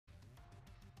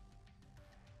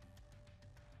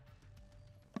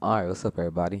Alright, what's up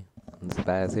everybody? It's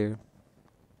Spaz here.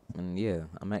 And yeah,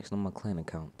 I'm actually on my clan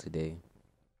account today.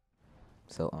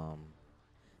 So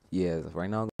yeah, right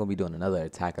now I'm gonna be doing another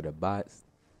attack of the bots.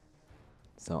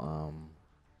 So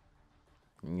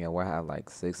yeah, we'll have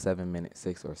like 6 or 7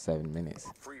 minutes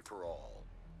Free for all.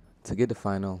 to get the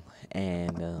final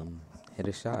and hit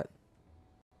a shot.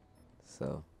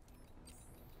 So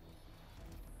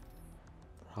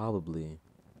probably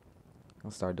I'll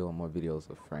start doing more videos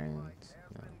with friends.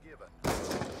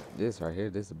 This right here,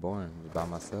 this is boring. Just by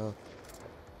myself.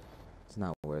 It's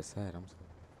not where it's at.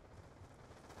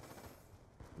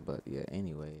 But yeah,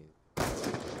 anyway.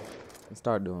 And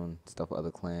start doing stuff with other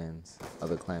clans,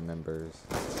 other clan members.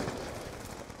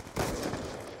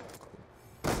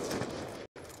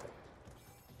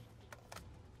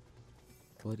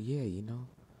 But yeah,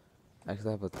 I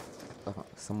actually have a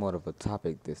somewhat of a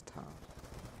topic this time.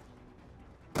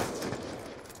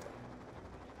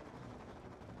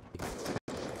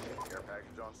 Care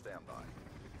package on standby.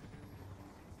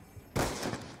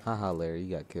 Haha, Larry,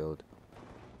 you got killed.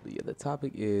 But yeah, the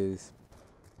topic is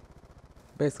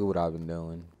basically what I've been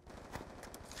doing.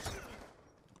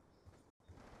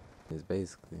 Is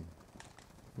basically, I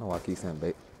don't know why I keep saying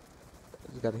I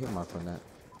just got a hit mark on that.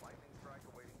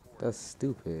 That's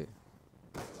stupid.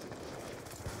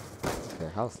 Okay,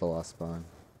 how slow I spawn.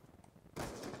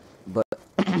 But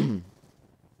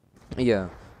yeah,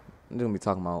 I'm gonna be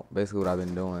talking about basically what I've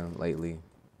been doing lately,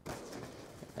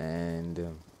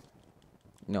 and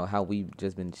how we've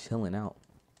just been chilling out.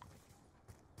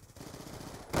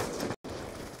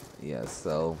 Yeah,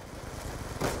 so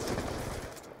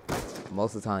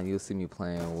most of the time you'll see me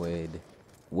playing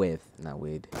not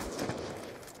with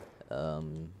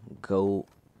Goat,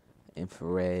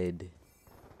 Infrared,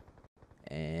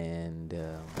 and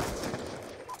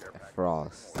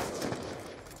Frost.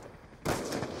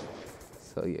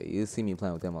 So yeah, you'll see me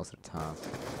playing with them most of the time.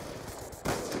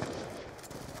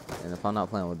 And if I'm not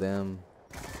playing with them,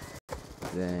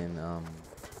 then I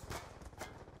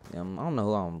don't know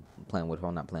who I'm playing with if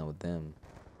I'm not playing with them.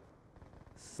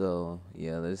 So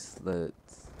yeah, let's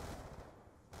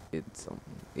get some.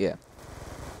 Yeah,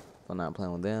 if I'm not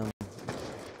playing with them,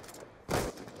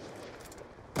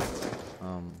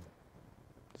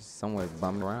 just somewhere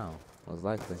bumming around, most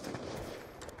likely.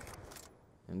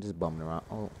 I'm just bumming around.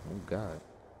 Oh God.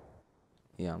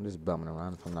 Yeah, I'm just bumming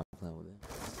around if I'm not playing with them.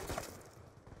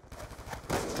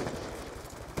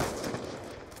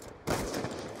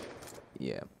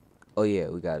 Yeah. Oh yeah,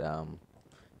 we got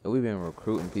we've been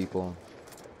recruiting people,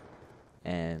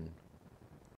 and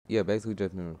yeah, basically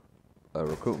just been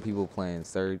recruiting people playing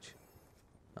Surge.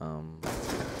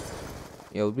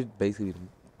 Yeah, we've been basically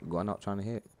going out trying to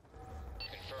hit.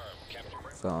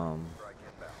 So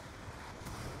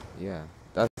yeah,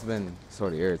 that's been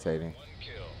sort of irritating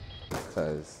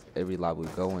because every lobby we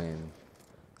go in,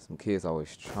 some kids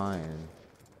always trying,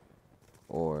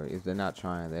 or if they're not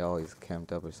trying, they always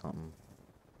camped up or something.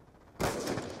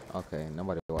 Okay,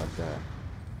 nobody watched that.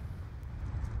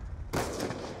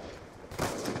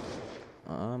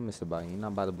 Mr. Biden, you're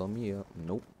not about to blow me up.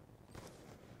 Nope.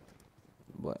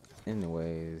 But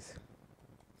anyways,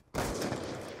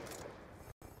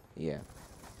 yeah,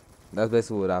 that's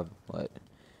basically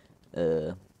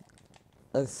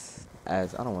us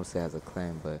as, I don't want to say as a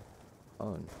clan, but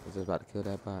oh, was just about to kill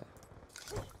that bot.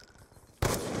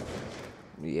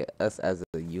 Yeah, us as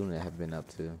a unit have been up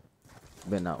to.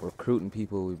 Been out recruiting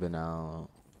people. We've been out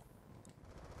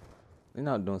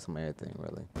doing some everything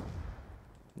really.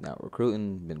 Not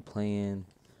recruiting, been playing,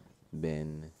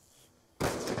 been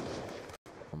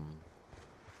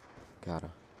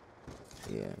gotta,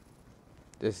 yeah,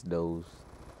 just those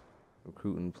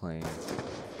recruiting, playing,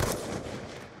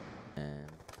 and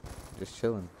just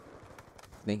chilling,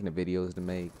 thinking of videos to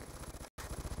make.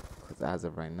 Cause as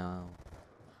of right now,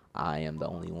 I am the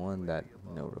only one that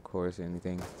records or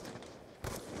anything.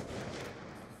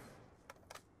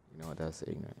 You know what? That's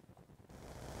ignorant.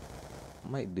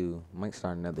 Might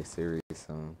start another series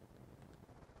soon.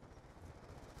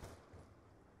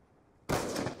 I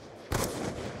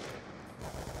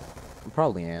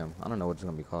probably am. I don't know what it's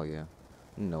gonna be called yet.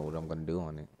 I don't know what I'm gonna do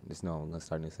on it. Just know I'm gonna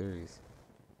start a new series.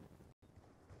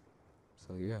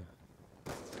 So yeah.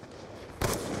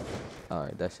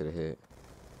 Alright, that should have hit.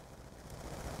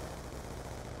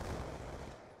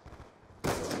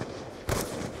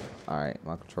 Alright,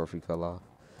 my trophy fell off.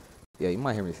 Yeah, you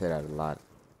might hear me say that a lot.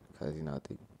 Because,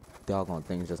 the doggone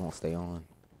things just won't stay on.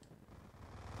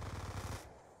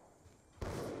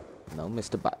 No,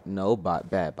 Mr. Bot. No, bot.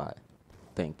 Bad bot.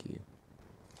 Thank you.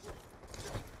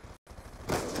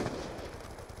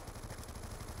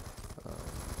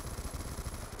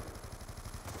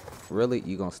 Really?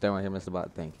 You gonna stay right here, Mr.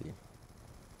 Bot? Thank you.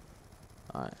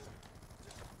 Alright.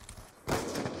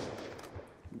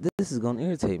 This is gonna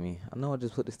irritate me. I know I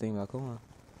just put this thing back on.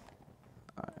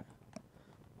 Alright.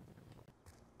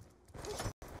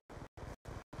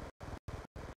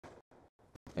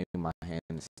 Maybe my hand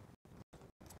is...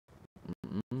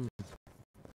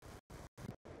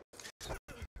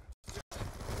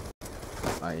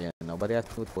 Alright, yeah, nobody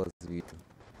asked me what was view.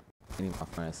 Any of my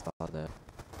friends saw that.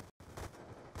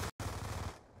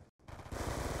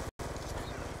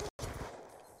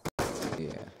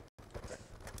 Yeah.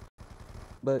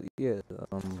 But yeah,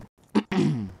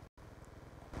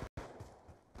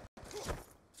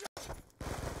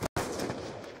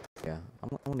 yeah, I'm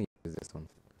gonna use this one.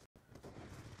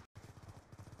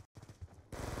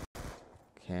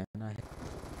 Can I?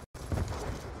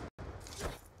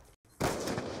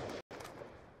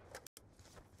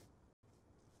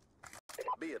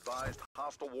 Be advised,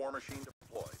 hostile war machine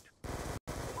deployed.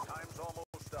 Time's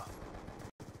almost up.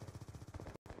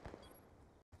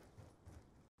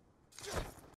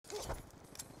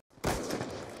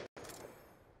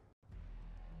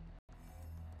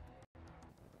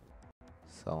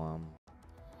 So,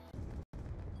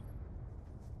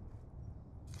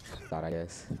 thought I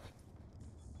guess.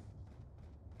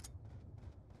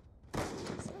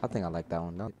 I think I like that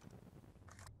one. No.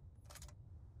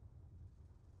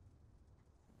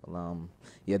 Well,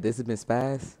 yeah, this has been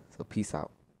Spaz. So peace out.